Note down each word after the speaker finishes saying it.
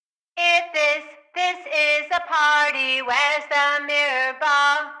party, where's the mirror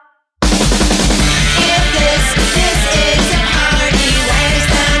ball? If this is a party, where's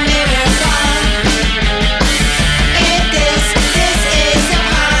the mirror ball? If this is a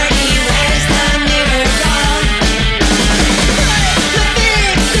party, where's the mirror ball? Put my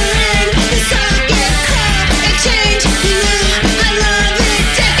finger in the socket, crack and change. You know I love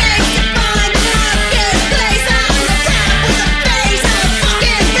it. Decades to find the happiest place on the top with a face of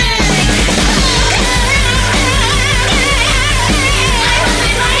fucking red.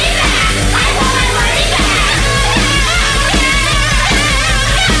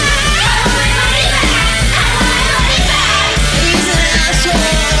 He's an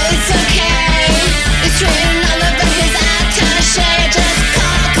asshole, it's okay. It's written all over his attaché. Just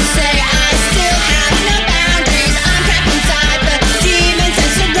call to say I still have no boundaries. I'm trapped inside the demons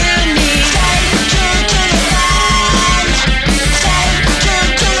that surround me. Stay true to the brand. Stay true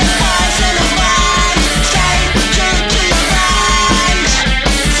to the person of brand. Stay true to your brand.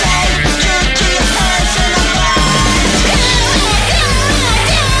 Stay true to your person of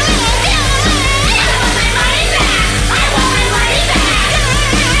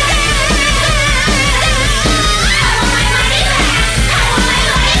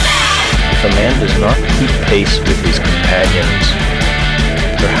A man does not keep pace with his companions.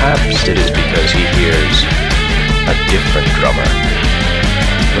 Perhaps it is because he hears a different drummer.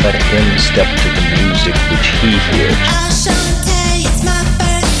 Let him step to the music which he hears. Ashante, it's my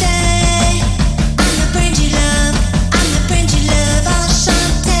birthday. I'm the brand you love. I'm the brand you love.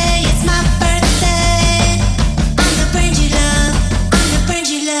 Ashante, it's my birthday. I'm the brand you love. I'm the brand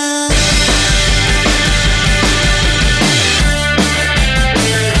you love.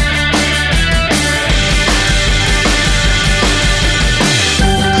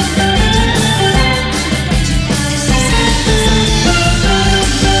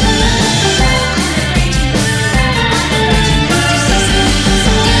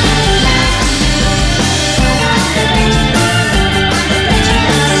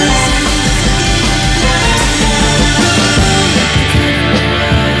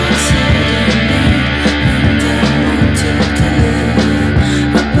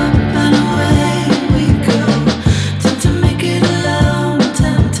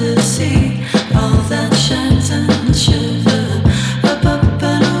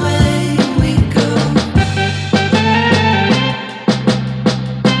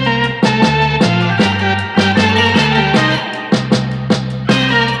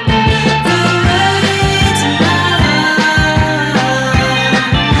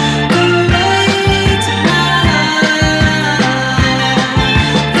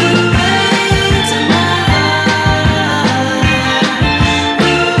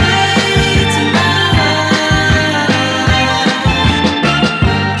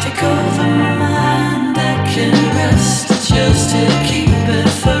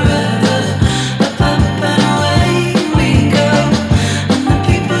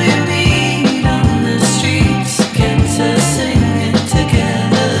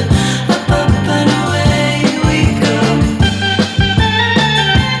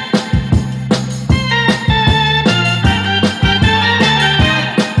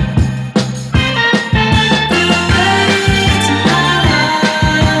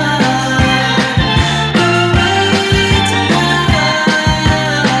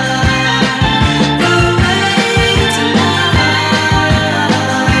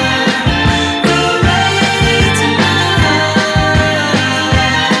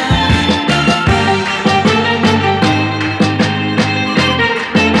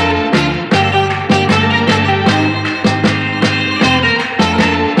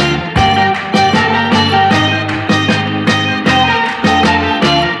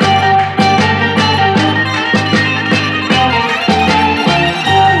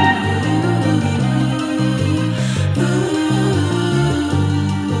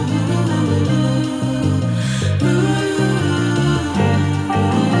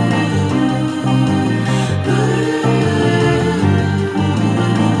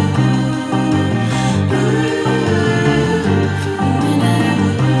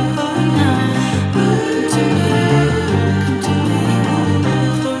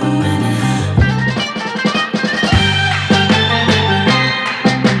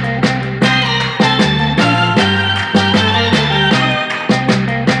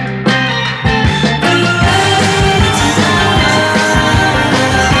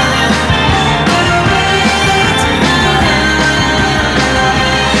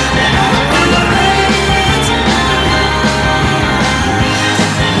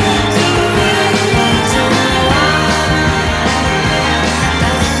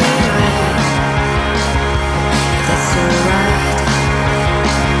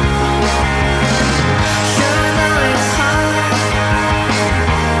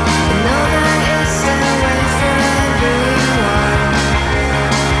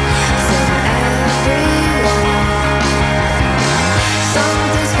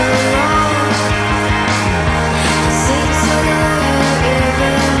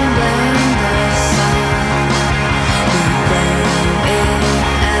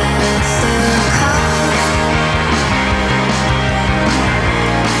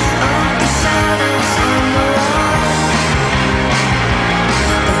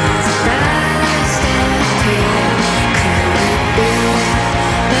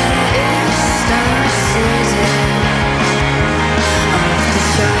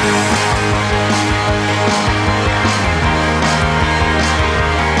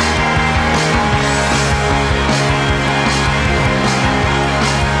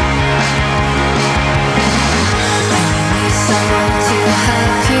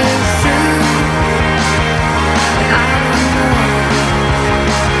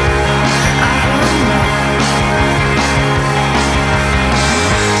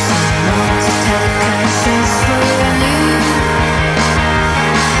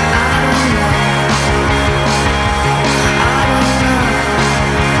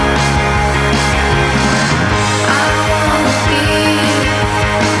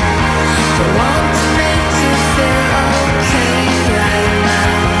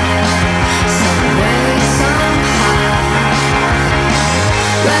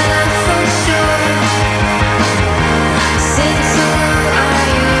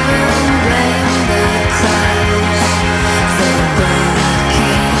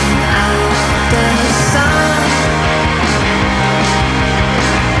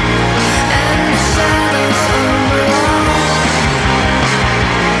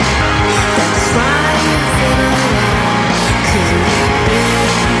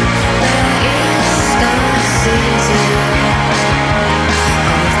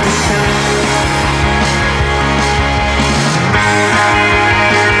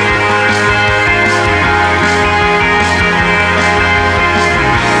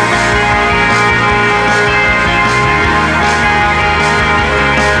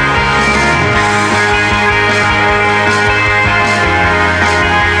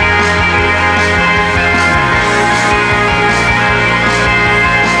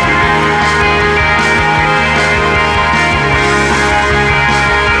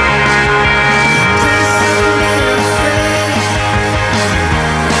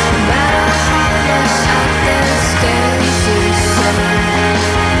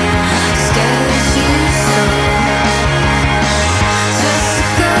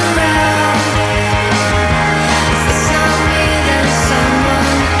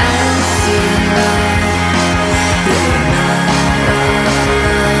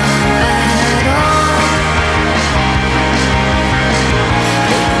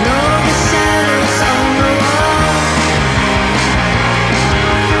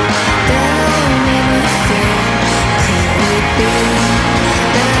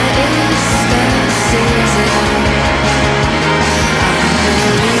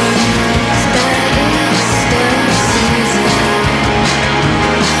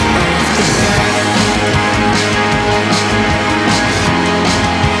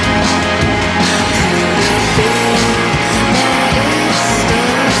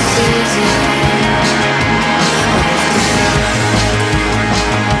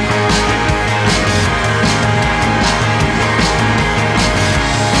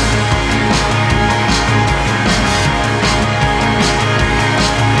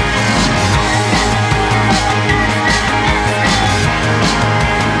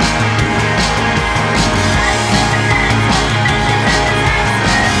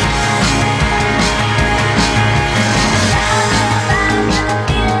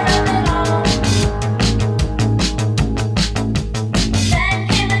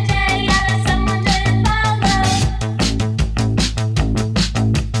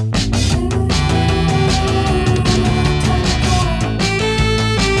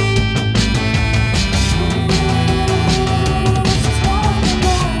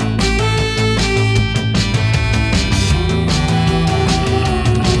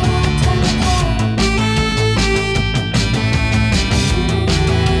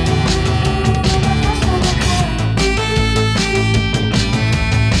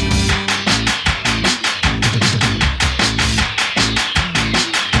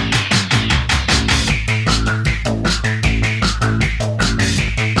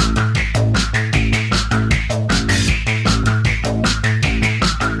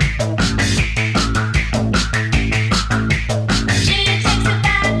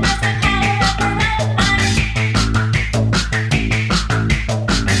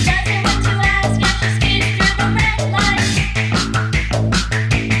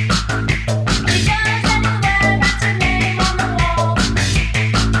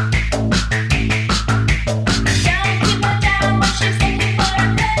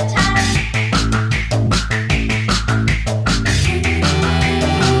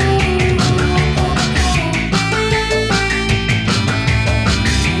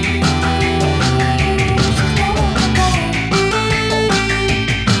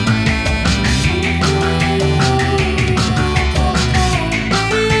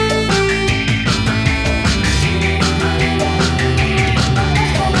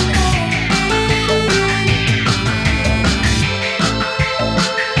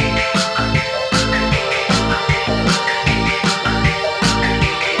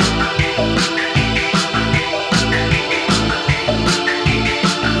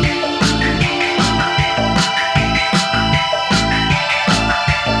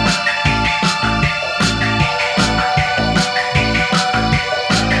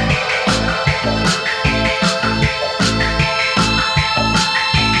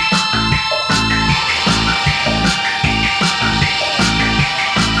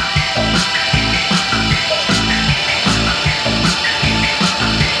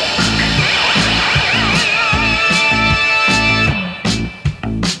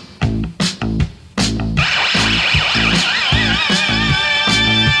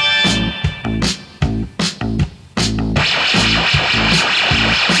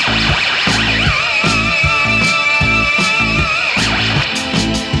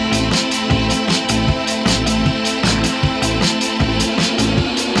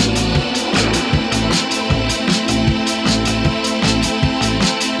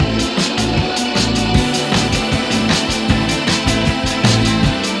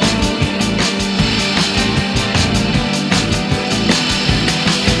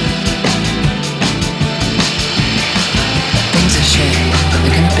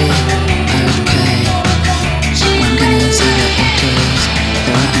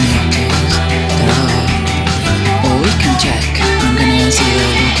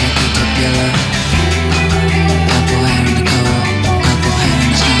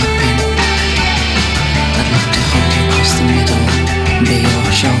 can be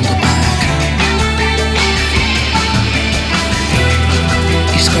your shoulder bag.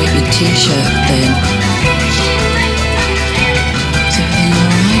 You scrape your t-shirt thin. Is everything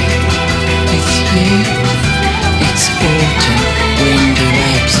alright with you? It's autumn, windy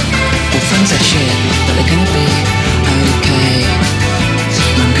webs. Well, things are shit, but they're gonna be okay.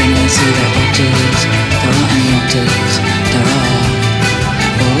 I'm gonna see the otters. There aren't any otters. There are.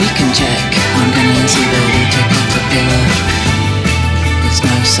 Well, we can check. I'm gonna see the water caterpillar. There's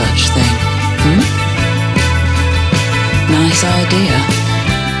no such thing. Nice idea.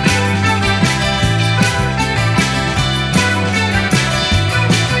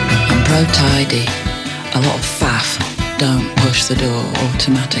 I'm pro-tidy. A lot of faff. Don't push the door.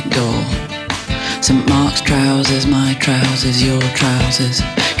 Automatic door. St. Mark's trousers, my trousers, your trousers.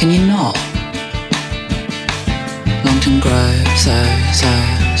 Can you not? Longton Grove, so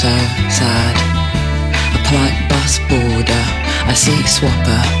sad. A polite bus boarder, a seat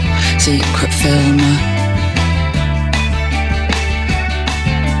swapper, secret filmer.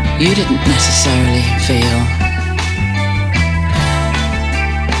 You didn't necessarily feel,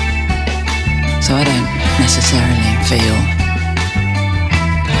 so I don't necessarily feel.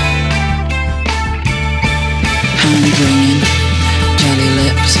 Hand wringing, jelly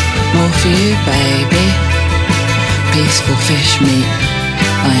lips, more for you, baby. Peaceful fish meat,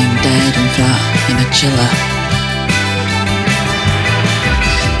 lying dead and flat in a chiller.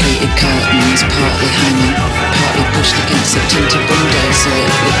 Pleated curtains, partly hanging, partly pushed against the tinted window so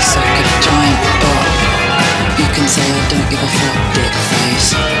it looks like a giant bot. You can say I don't give a fuck, dick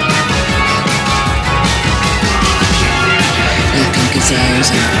face. Leaping gazelles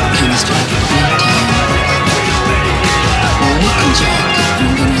and chemistry butane. Well, we can check,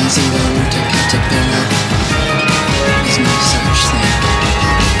 and I'm gonna see the water caterpillar. There's no such thing.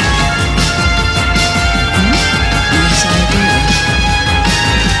 Nice idea.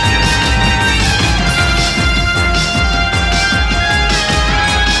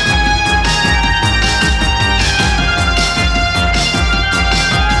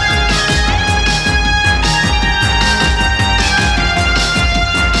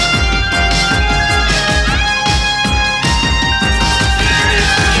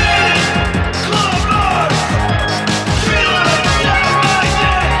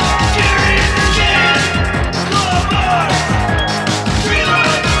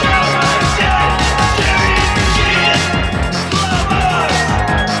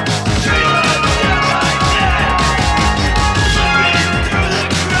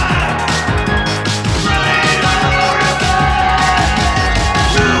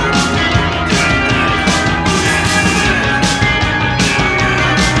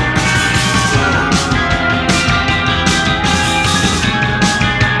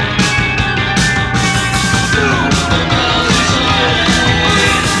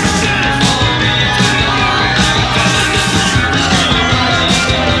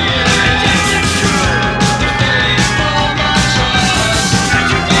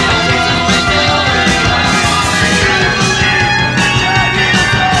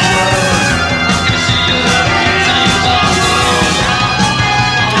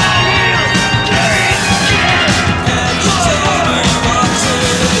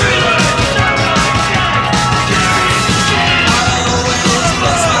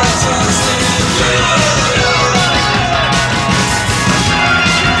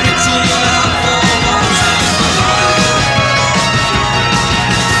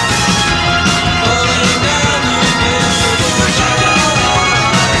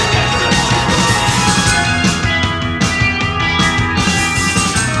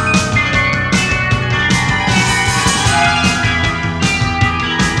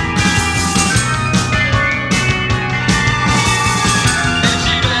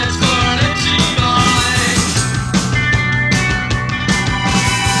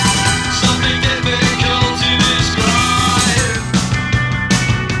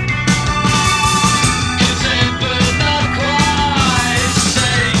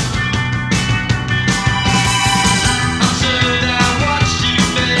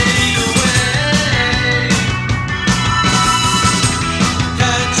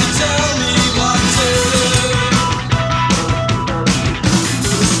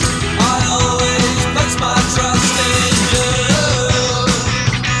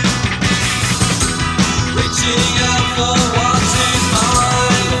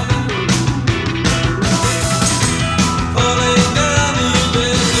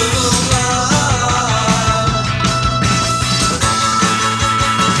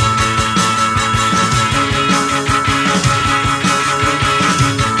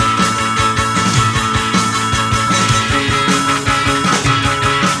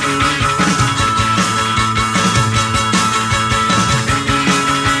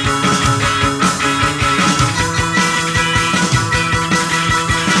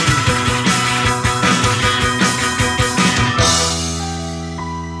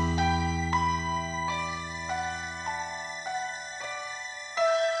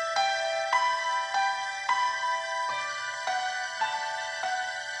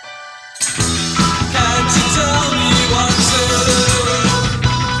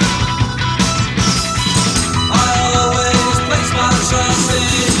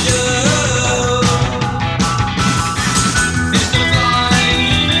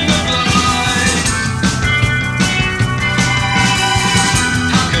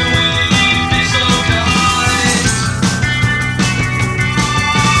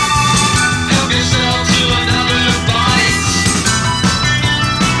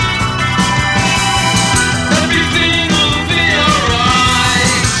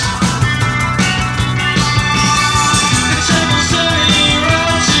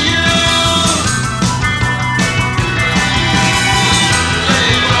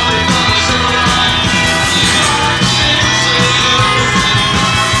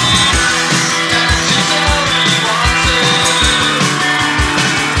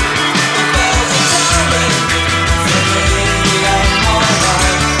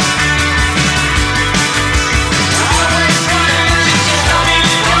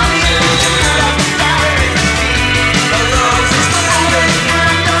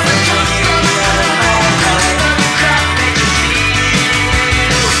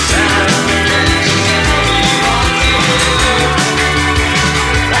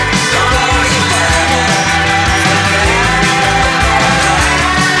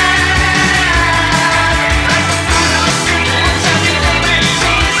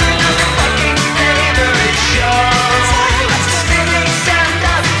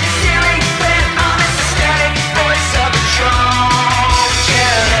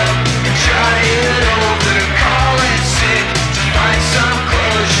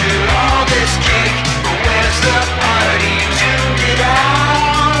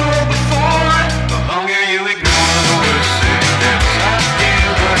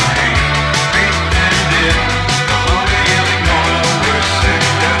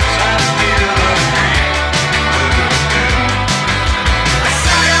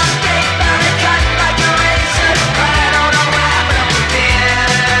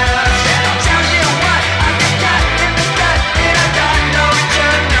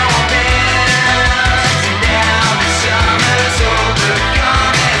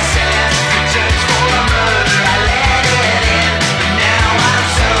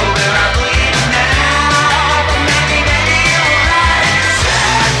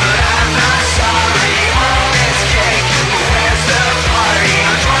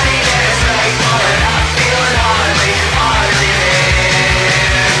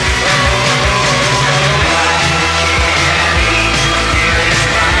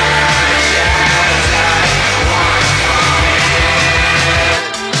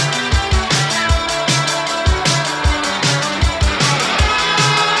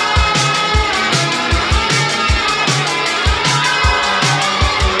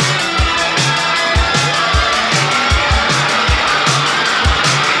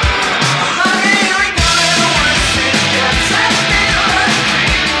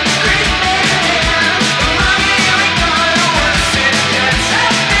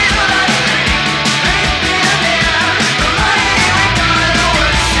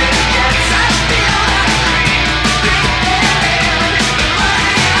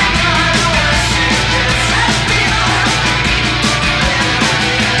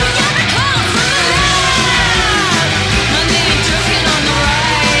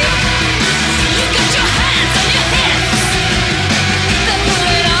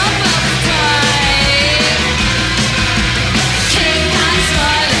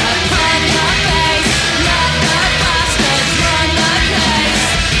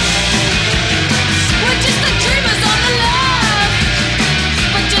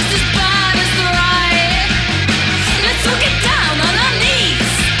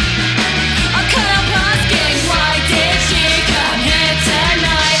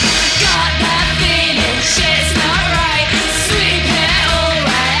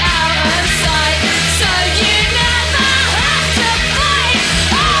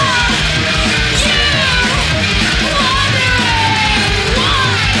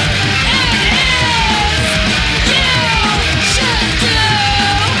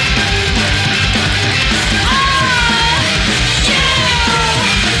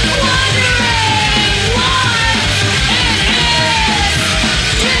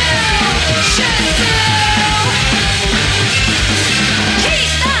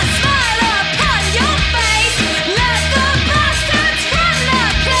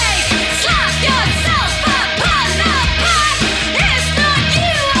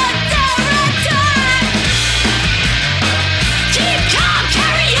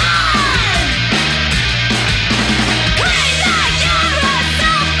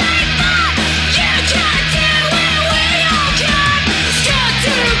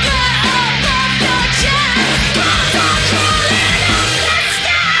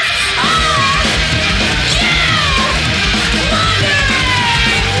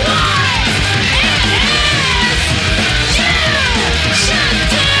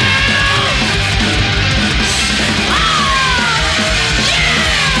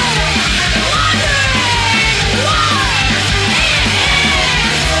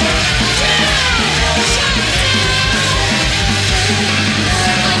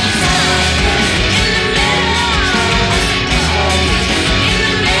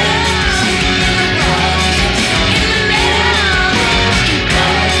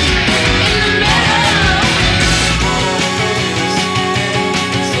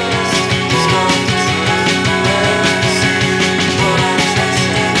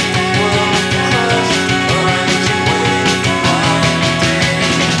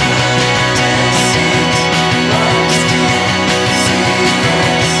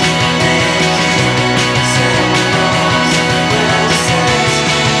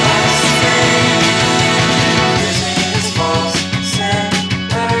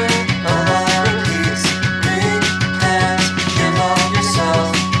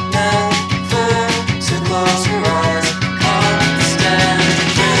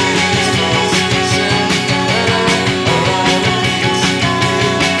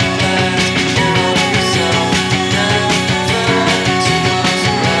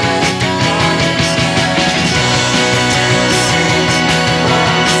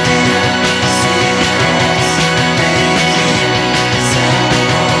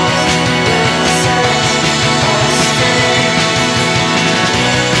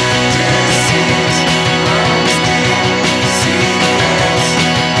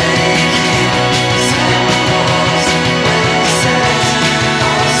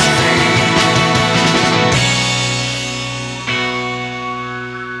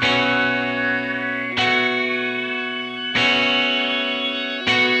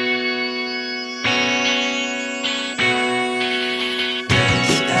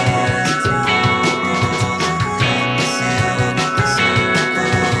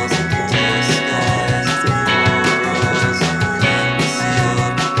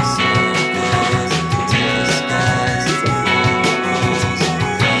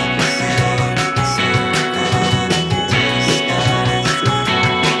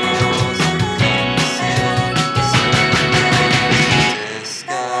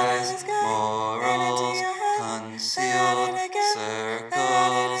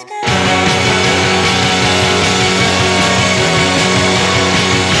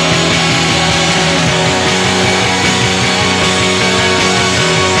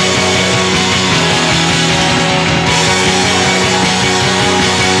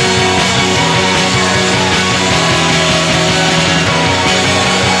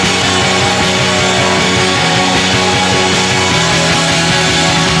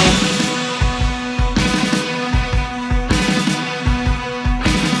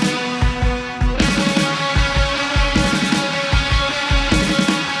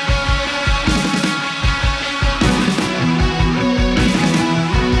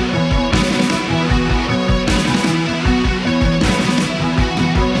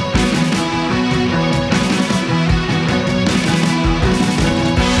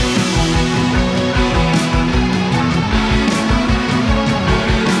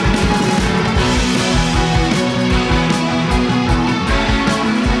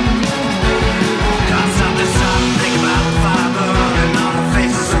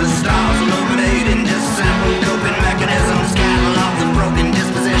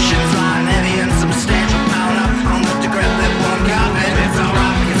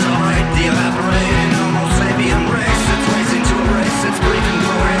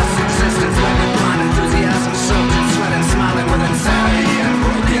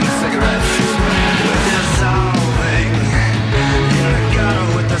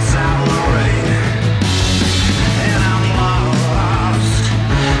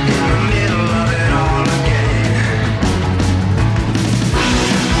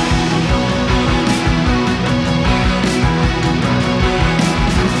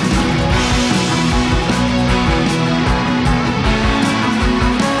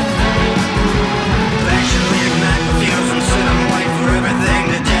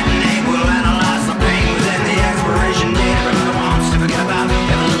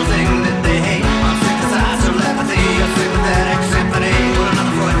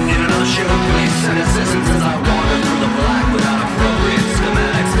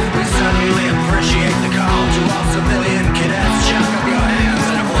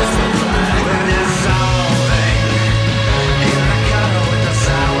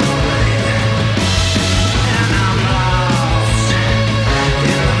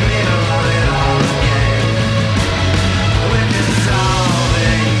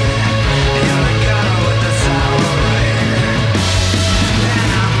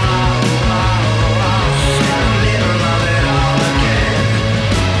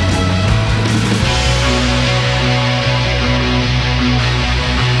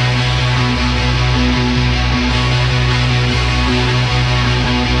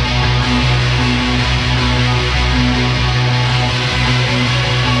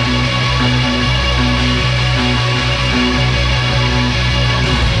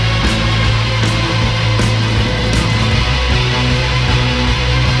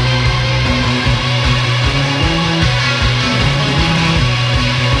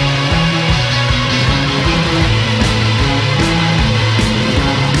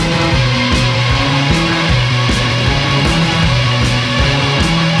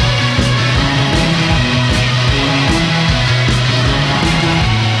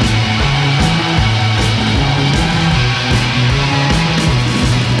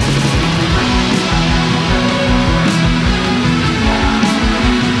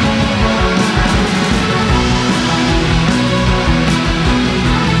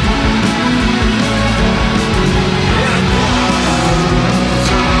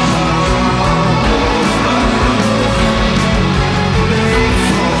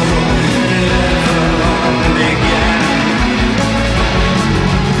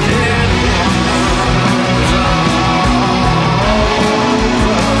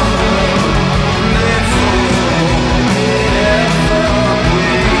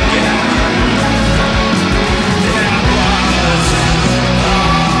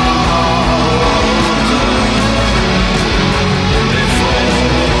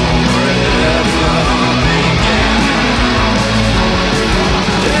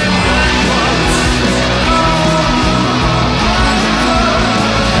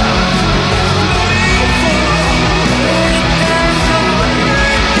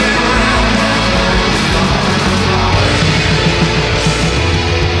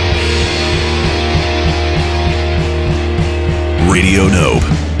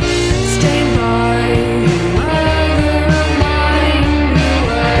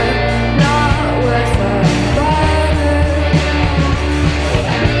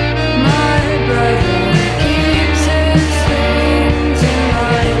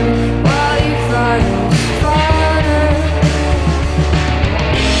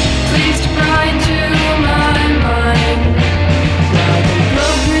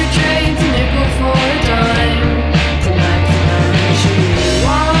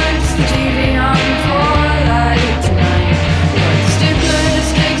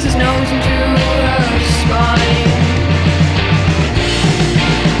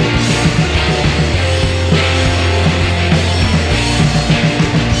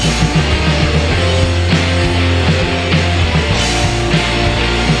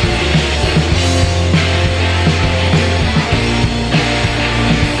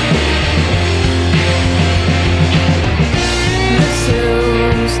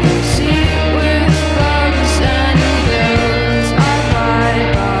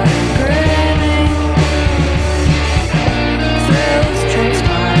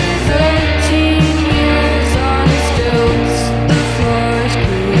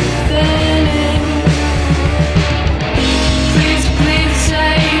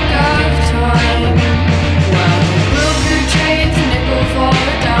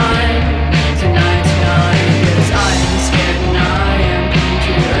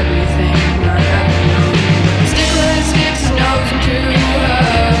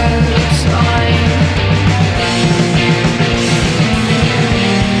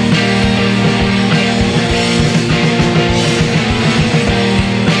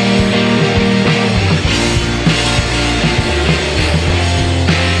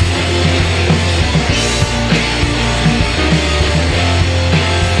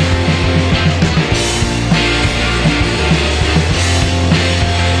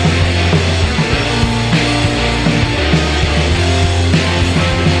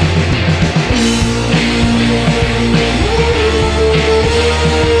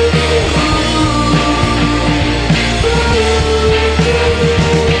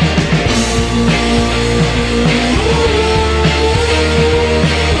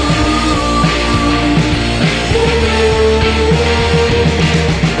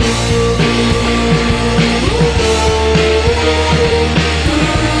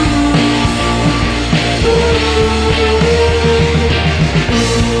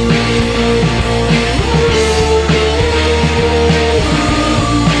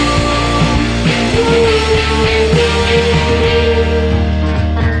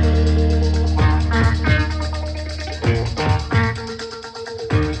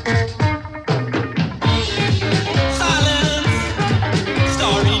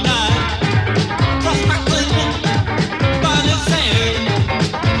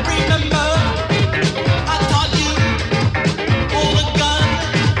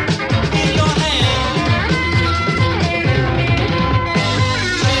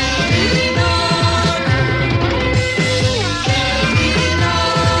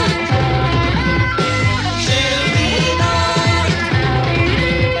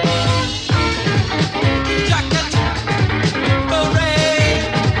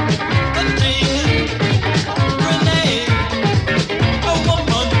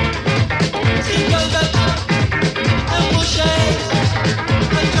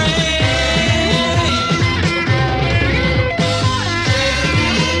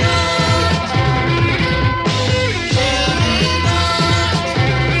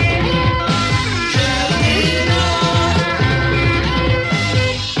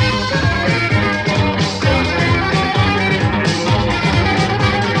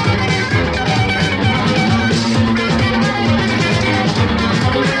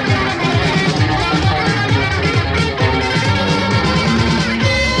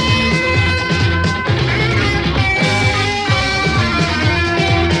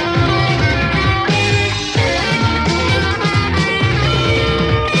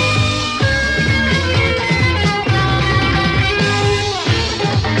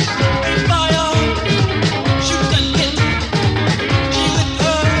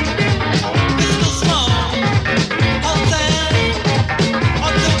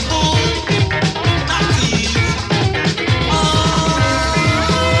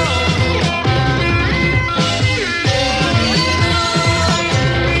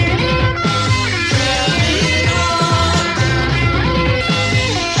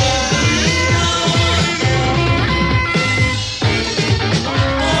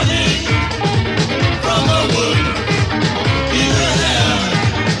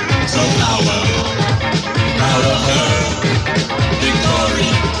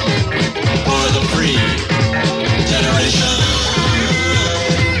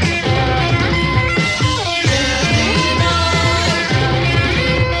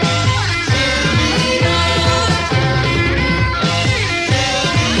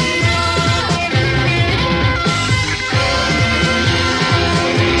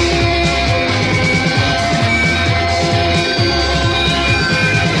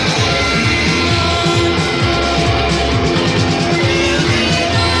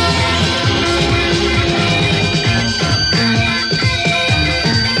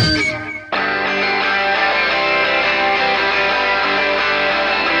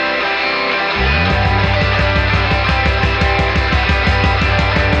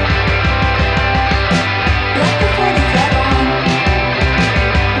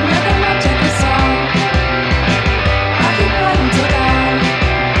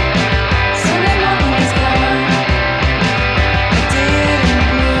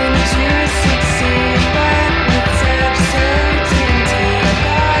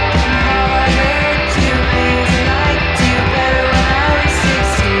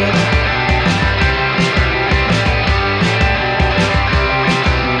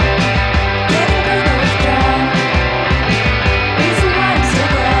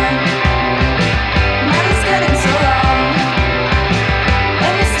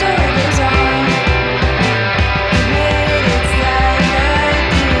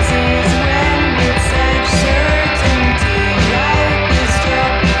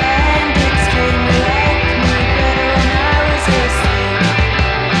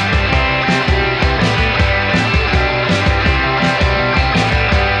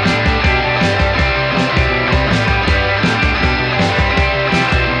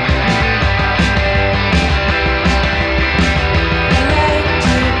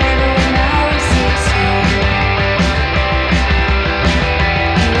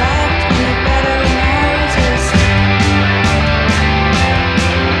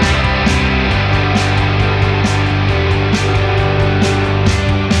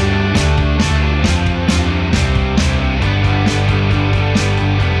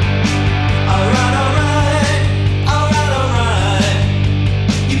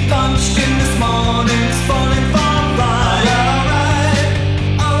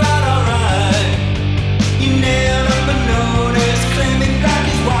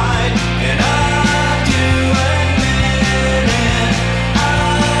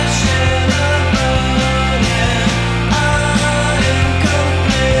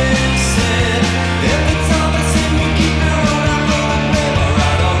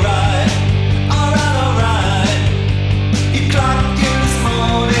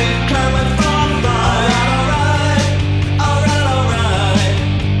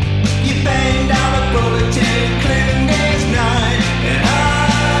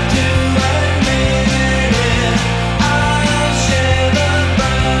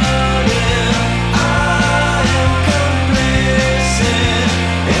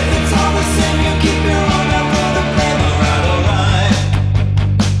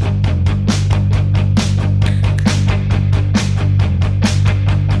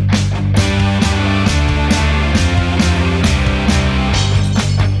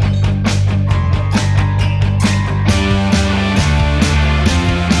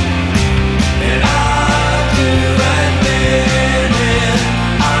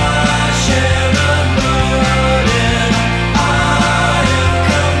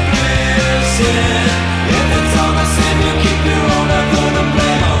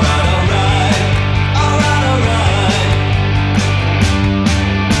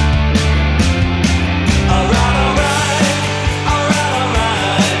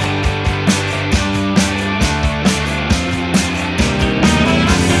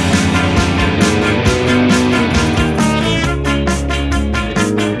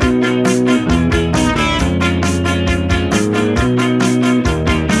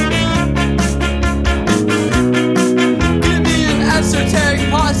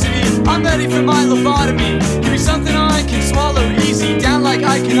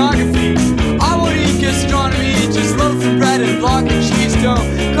 iconography. I won't eat gastronomy, just loaf and bread and block and cheese.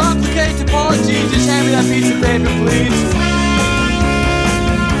 Don't complicate topology, just hand me that piece of paper, please.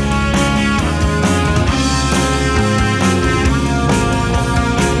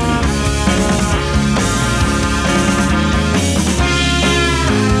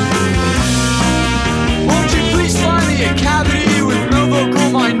 A cavity with no vocal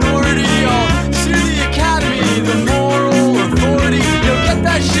minority. I'll sue the academy, the moral authority. Yo, get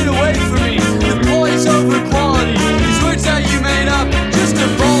that shit away from me. The poise over quality. These words that you made up just to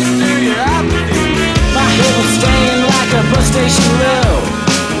bolster your apathy. My head was stained like a bus station rail.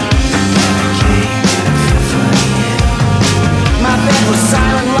 My bed was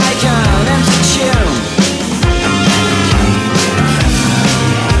silent like an empty tune.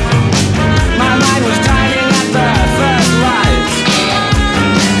 My mind was diving at the first light.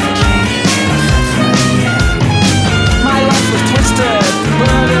 My life was twisted,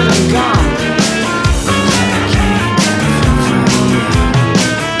 blurred and gone.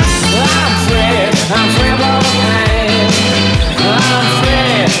 I'm free of all the pain.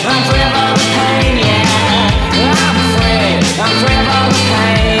 I'm free of all the pain, yeah. I'm free of all the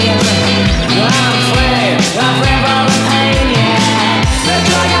pain. I'm free of all the pain, yeah. The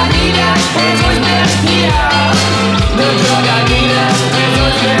drug I needed has always been here. The drug I needed has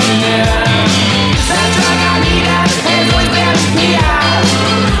always been here. The drug I needed has always been here.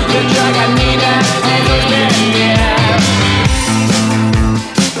 The drug I needed has always been here.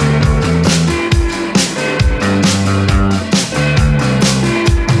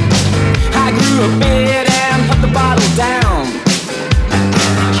 I grew a bit and put the bottle down.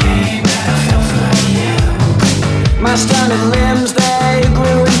 My stunted limbs, they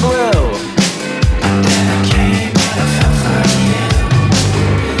grew and grew.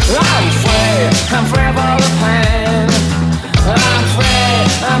 I'm free of all the pain.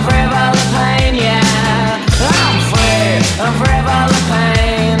 I'm free of all the pain, yeah. I'm free of all the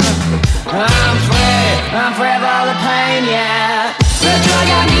pain. I'm free of all the pain, yeah. The drug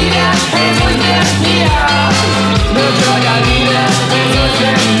I needed has always been here. The drug I needed has always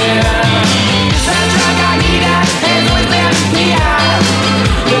been here. The drug I needed has always been here.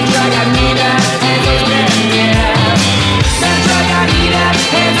 The drug I needed has always been here. The drug I needed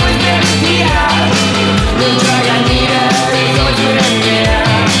has always been here. The drug I needed has always been here.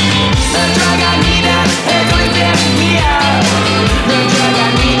 The drug I needed has always been here. The drug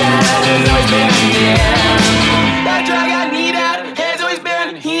I needed has always been here. The drug I needed has always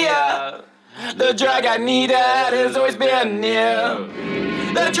been here. The drug I needed has always been near.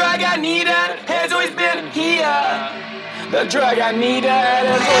 The drug I needed has always been here. The drug I needed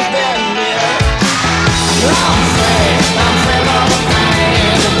has always been near. I'm free of all the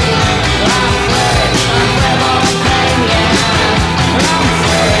pain. I'm free of all the pain, yeah. I'm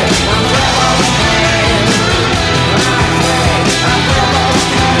free of all the pain. I'm free of all the pain, yeah. I'm free of all the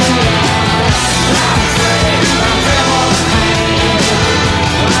pain. I'm free of all the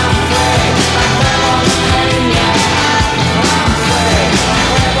pain, yeah. I'm free of all the pain. I'm free of all the pain, yeah.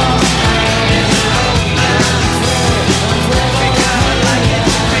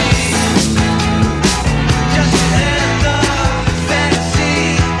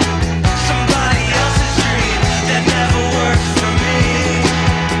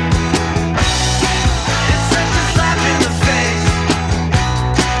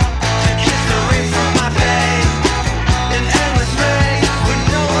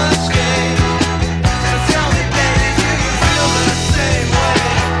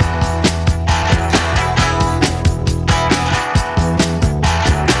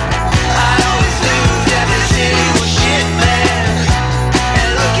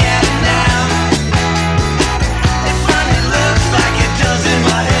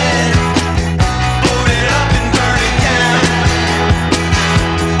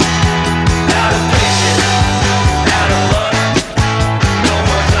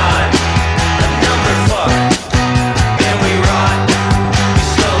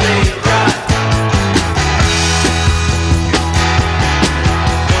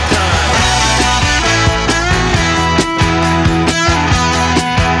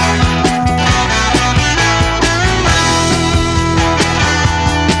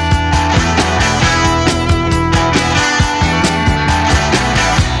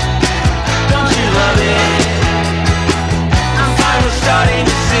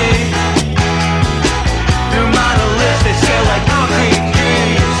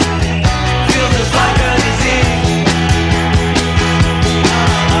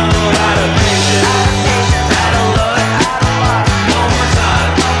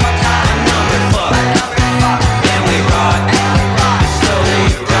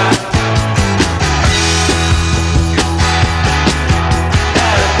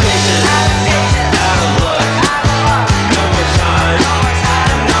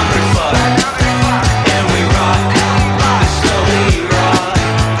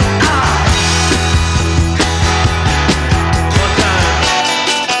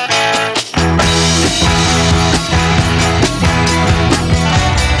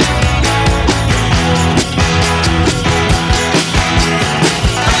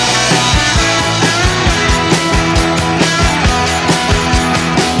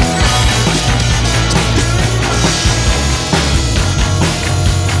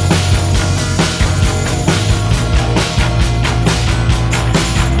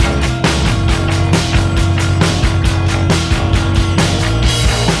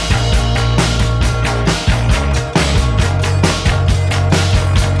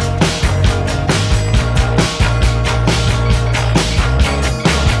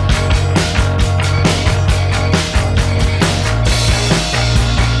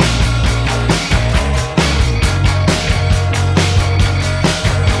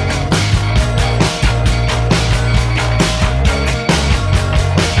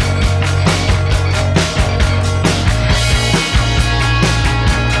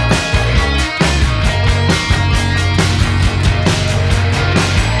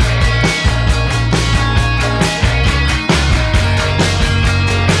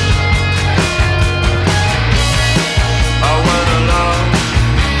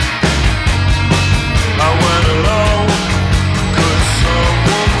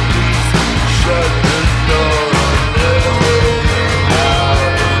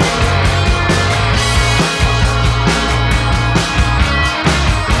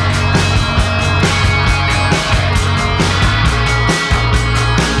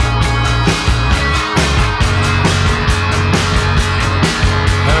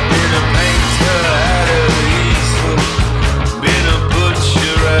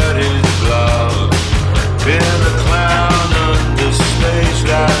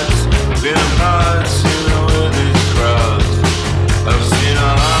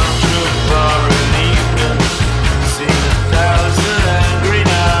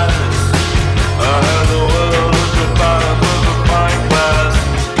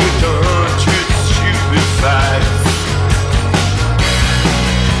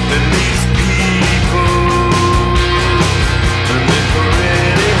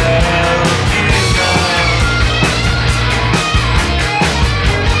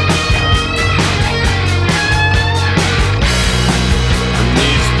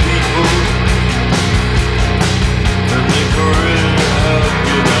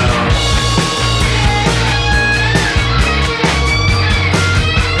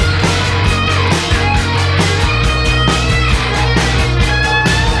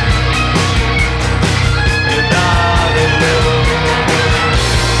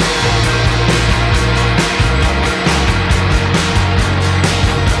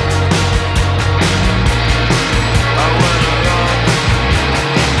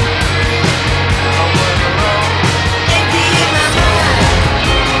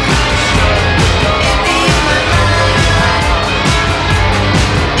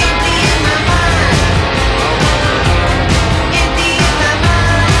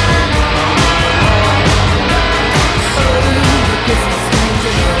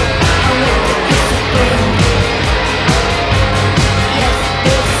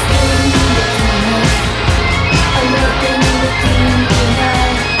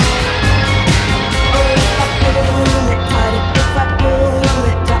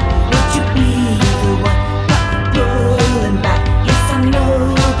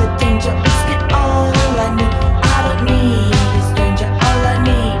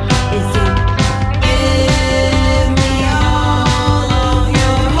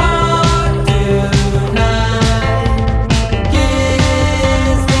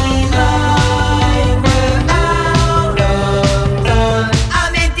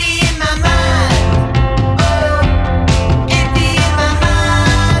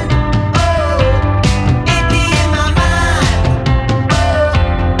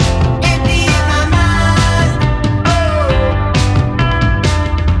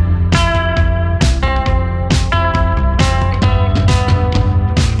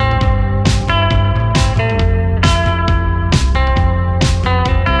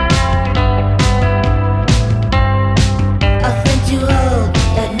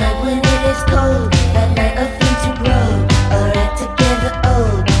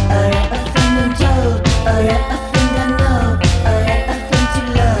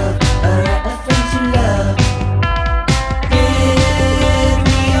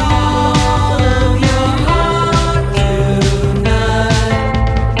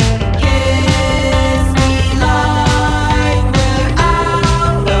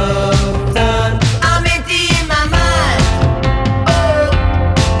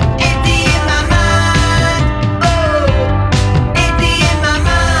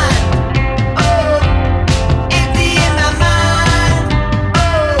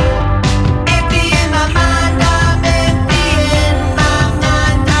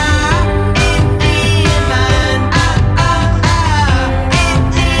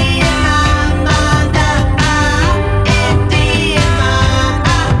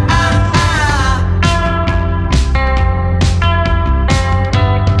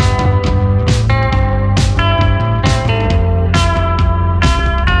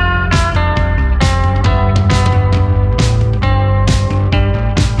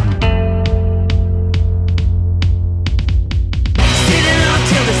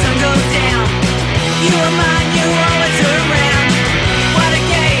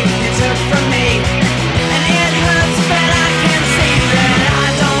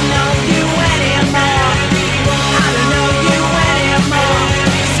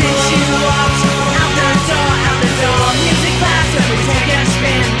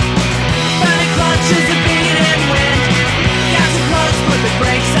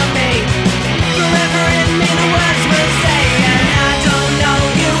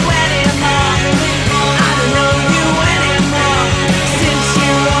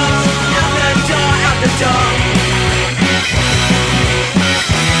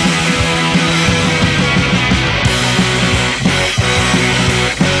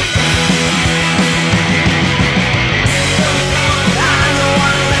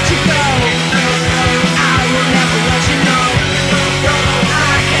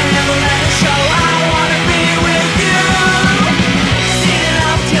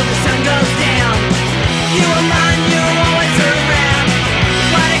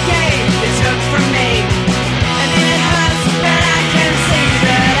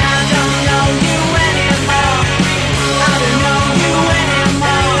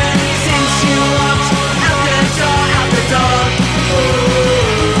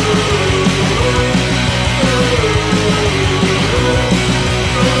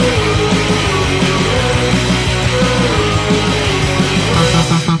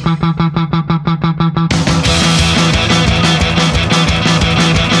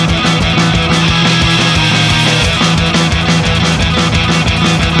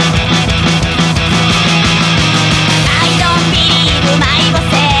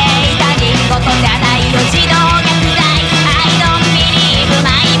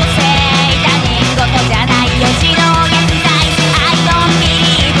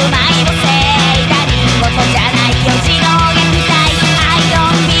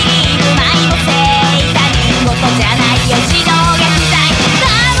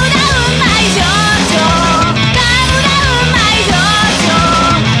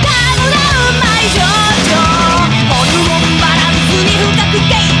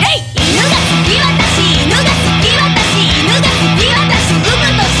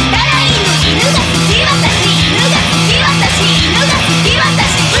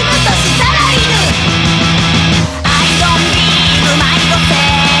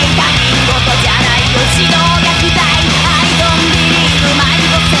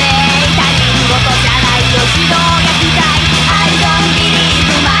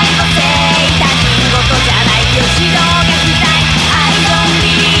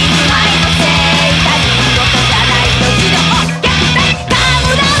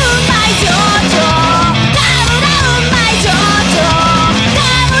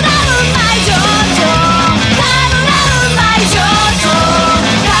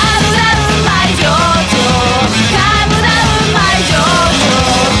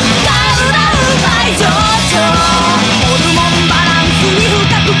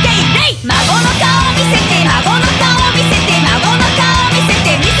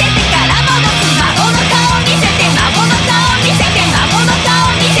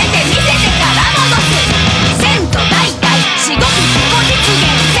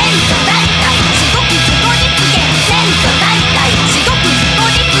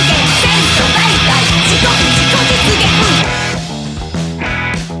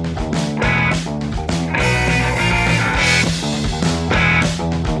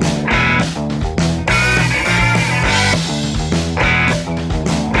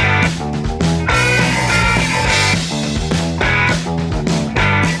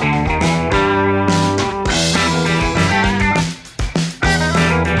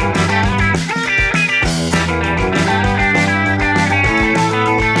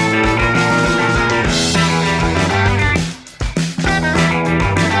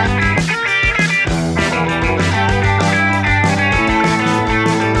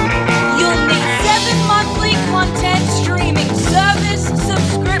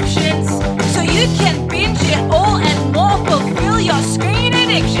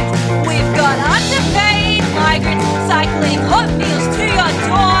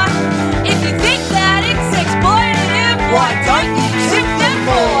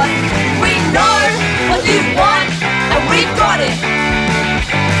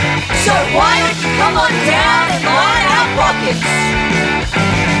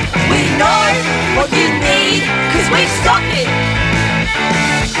 you need, cause we stock it.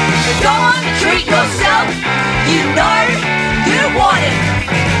 Go on, treat yourself, you know you want it.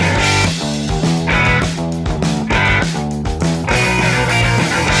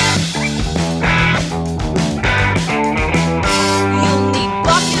 You'll need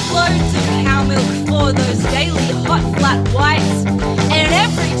bucket loads of cow milk for those daily hot flat whites, and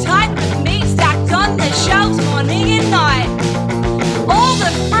every type of meat stacked on the shelves morning and night. All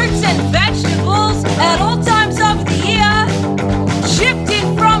the fruits and vegetables at all times of the year, shipped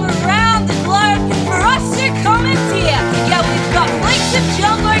in from around the globe for us to commandeer. Yeah, we've got fleets of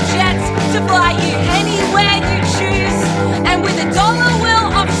jumbo jets to fly you anywhere you choose, and with $1 we'll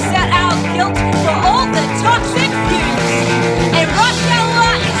offset our guilt for all the toxic fumes. And rush hour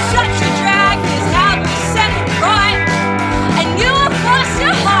is such a drag, is how we set it right. And you are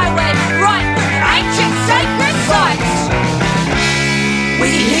faster highway right through ancient sacred sites. We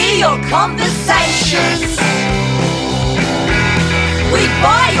hear your conversations, we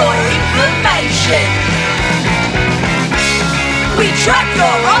buy your information, we track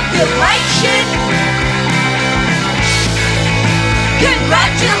your ovulation.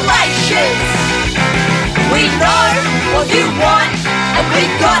 Congratulations, we know what you want and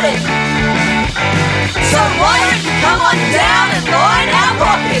we've got it. So why don't you come on down and line our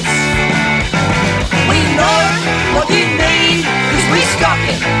rockets? We know what you need, cause we stock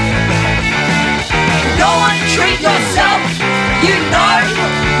it. Go on, treat yourself, you know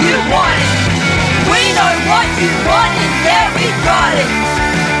you want it. We know what you want and there we got it.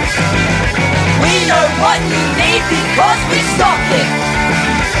 We know what you need because we stock it.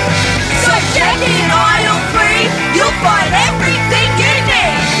 So check in aisle 3, you'll find everything you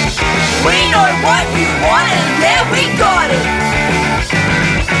need. We know what you want and there we got it.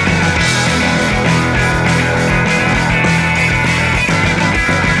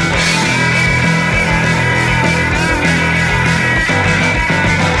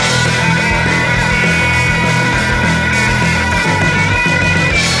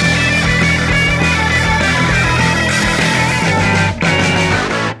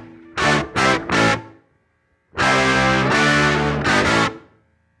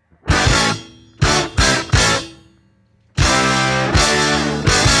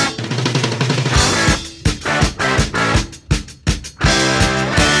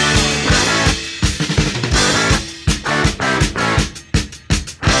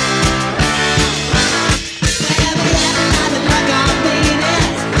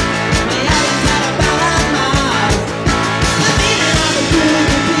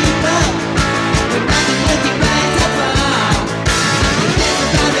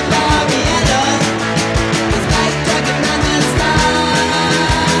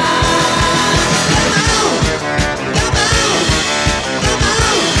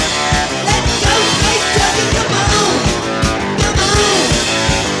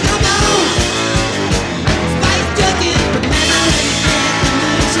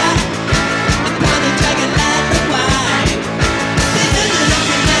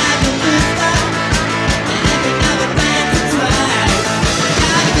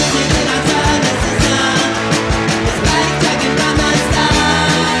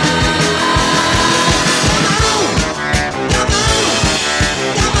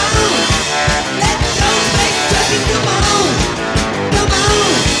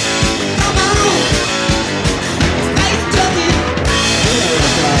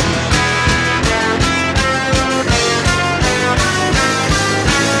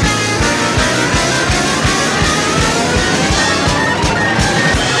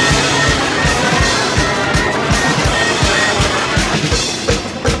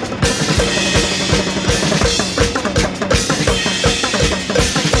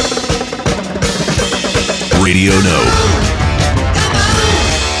 Radio No.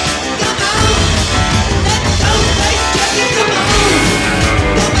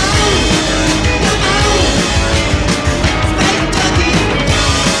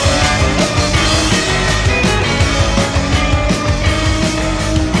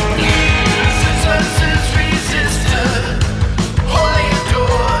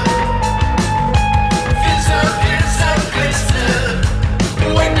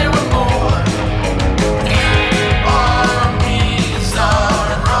 When there were more,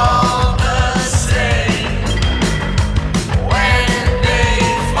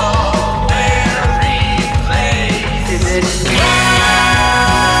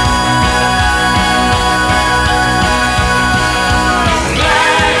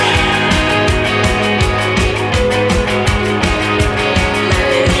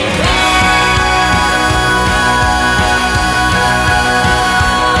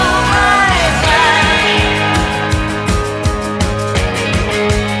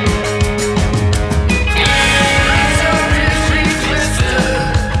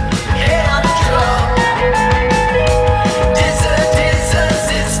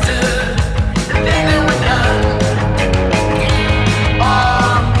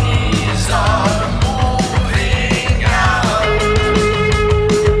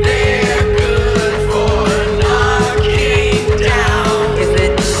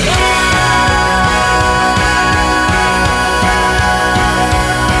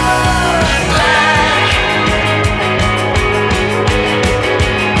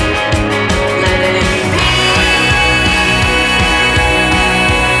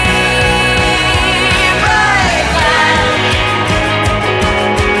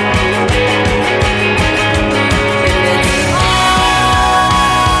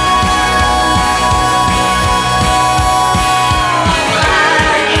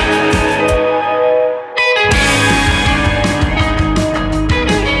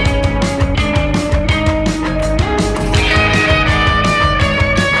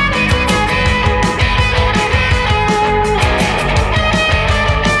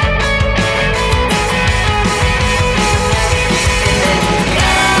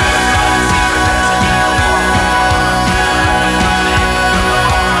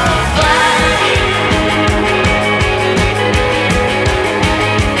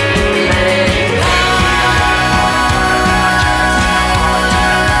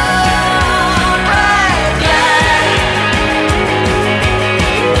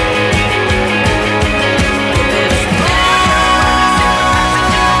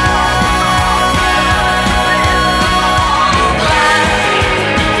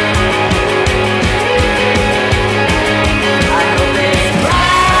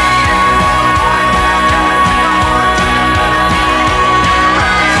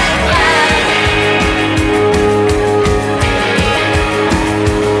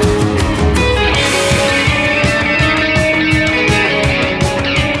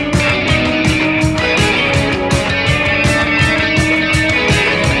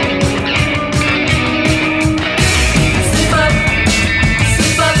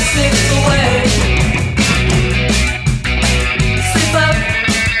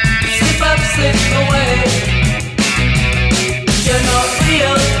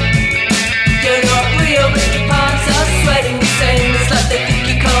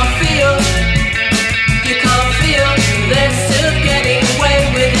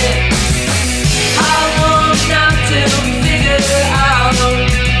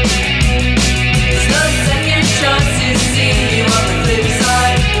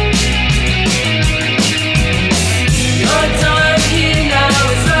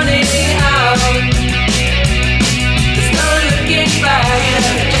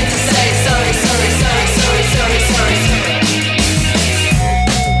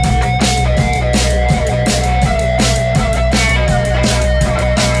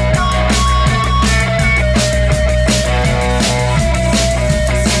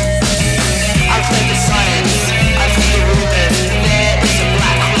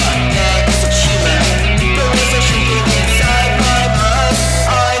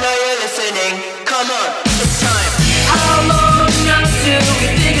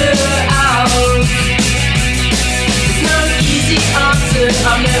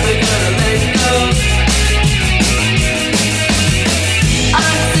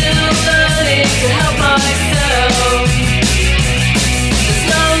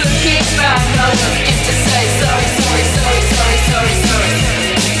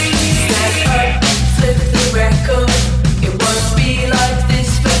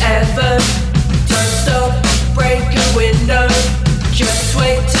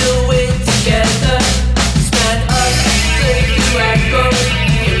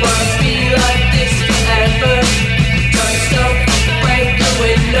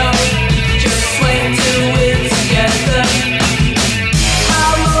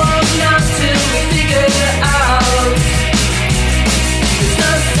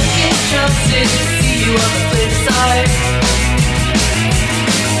 life.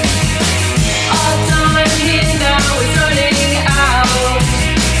 Our time here now is running out.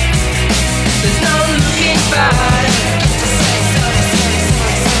 There's no looking back.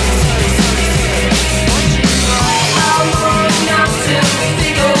 How long now till we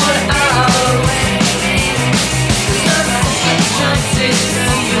figure it out? There's no second chances to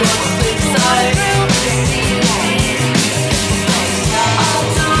see you on the flip side. Our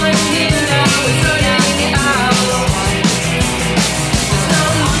time here now is running out. There's no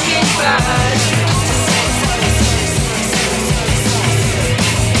looking back.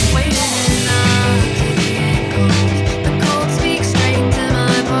 Waiting enough to the echoes. The cold speaks straight to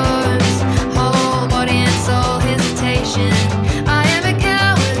my bones. Whole body and soul hesitation. I am a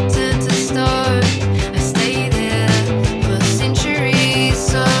coward turned to stone. I stay there for centuries,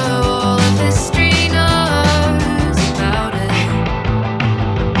 so all of history knows about it.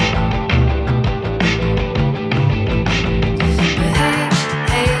 But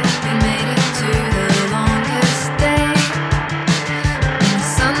hey, we made it to the longest day. The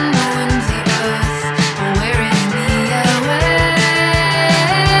sun, the wind, the earth are wearing me away.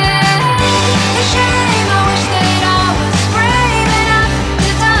 The shame, I wish that I was brave enough to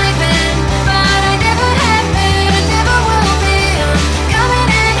dive in, but I never have been, I never will be. I'm coming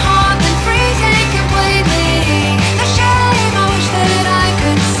in hot and freezing completely. The shame, I wish that I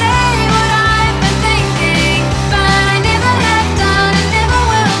could say what I've been thinking, but I never have done and never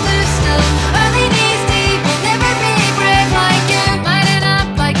will do still. Only knees deep, will never be brave like you. Lighting up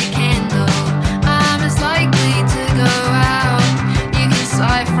like a candle, I'm as likely to go out. You can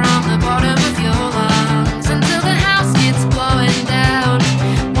sigh from the bottom of your lungs until the house gets blowing down.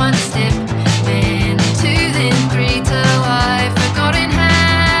 One step, then two, then three, till I've forgotten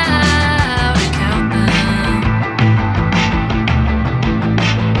how to count them.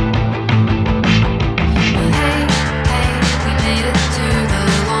 But hey, we made it to the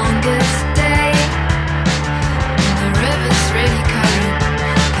longest day. The river's really current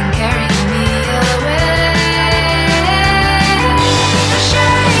and carrying me away. The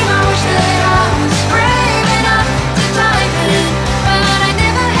shame, I wish that I was brave enough to dive in, but I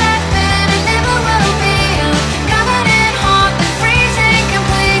never have been and never will be. I'm coming in hot and freezing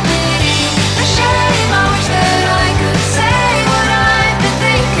completely. The shame, I wish that I could say what I've been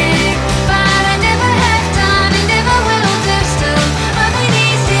thinking, but I never have done and never will do still. Only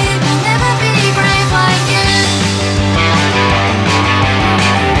knees deep, will never be brave like you.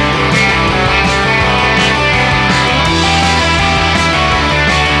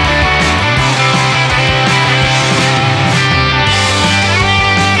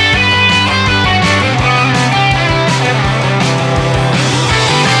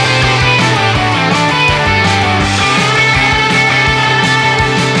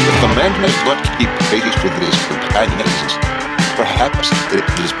 If a man does not keep pace with his companions, perhaps it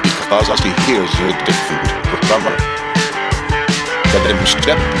is because he hears a different drummer. Let him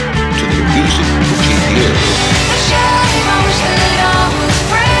step to the music which he hears. The shame, I wish that